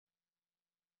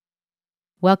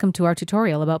Welcome to our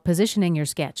tutorial about positioning your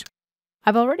sketch.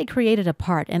 I've already created a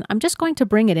part and I'm just going to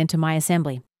bring it into my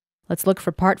assembly. Let's look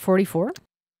for part 44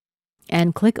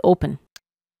 and click Open.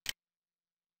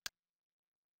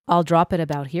 I'll drop it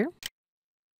about here.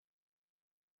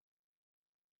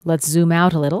 Let's zoom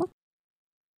out a little.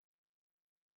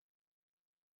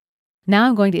 Now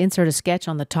I'm going to insert a sketch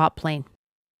on the top plane.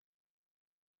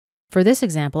 For this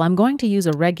example, I'm going to use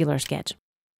a regular sketch.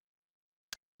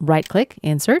 Right-click,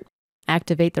 Insert,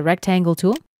 activate the rectangle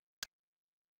tool,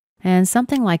 and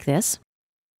something like this.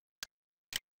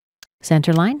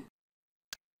 Center line.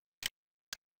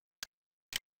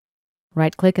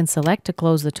 Right-click and select to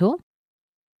close the tool.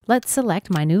 Let's select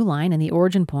my new line and the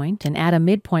origin point and add a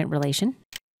midpoint relation.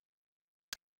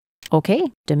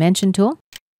 OK, Dimension tool.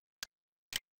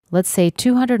 Let's say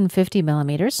 250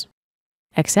 millimeters.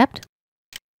 Accept.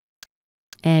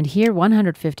 And here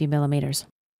 150 millimeters.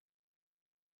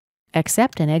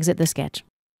 Accept and exit the sketch.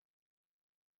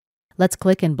 Let's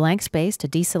click in blank space to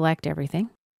deselect everything.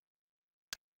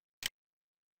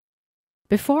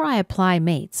 Before I apply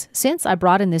mates, since I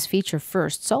brought in this feature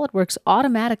first, SOLIDWORKS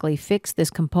automatically fixed this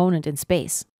component in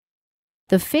space.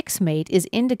 The fix mate is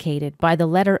indicated by the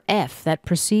letter F that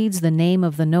precedes the name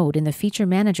of the node in the Feature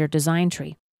Manager design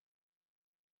tree.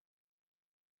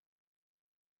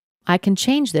 I can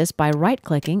change this by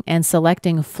right-clicking and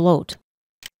selecting Float.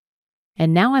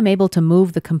 And now I'm able to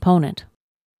move the component.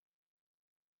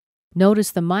 Notice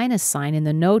the minus sign in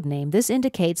the node name. This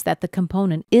indicates that the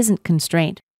component isn't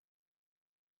constrained.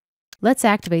 Let's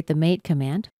activate the Mate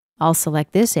command. I'll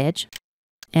select this edge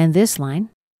and this line.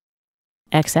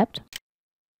 Accept.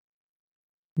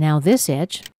 Now this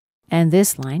edge and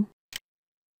this line.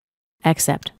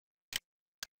 Accept.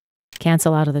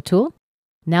 Cancel out of the tool.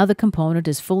 Now the component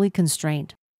is fully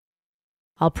constrained.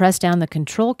 I'll press down the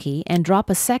Control key and drop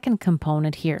a second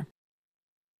component here.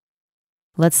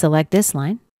 Let's select this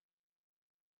line.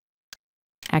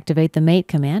 Activate the Mate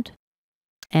command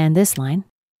and this line.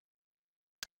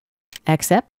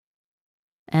 Accept.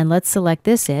 And let's select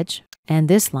this edge and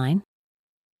this line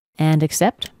and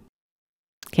accept.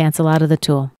 Cancel out of the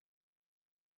tool.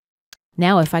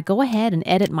 Now if I go ahead and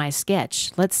edit my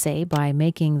sketch, let's say by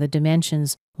making the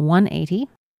dimensions 180,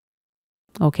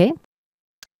 OK,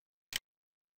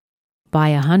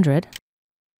 by 100,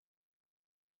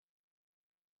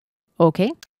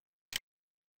 OK,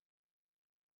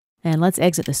 and let's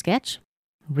exit the sketch,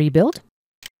 rebuild,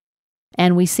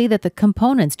 and we see that the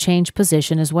components change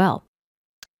position as well.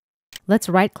 Let's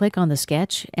right-click on the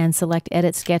sketch and select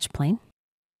Edit Sketch Plane.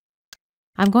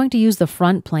 I'm going to use the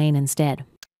front plane instead.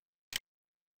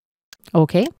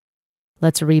 OK,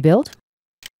 let's rebuild,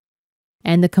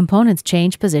 and the components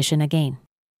change position again.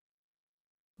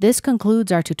 This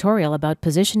concludes our tutorial about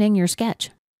positioning your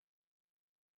sketch.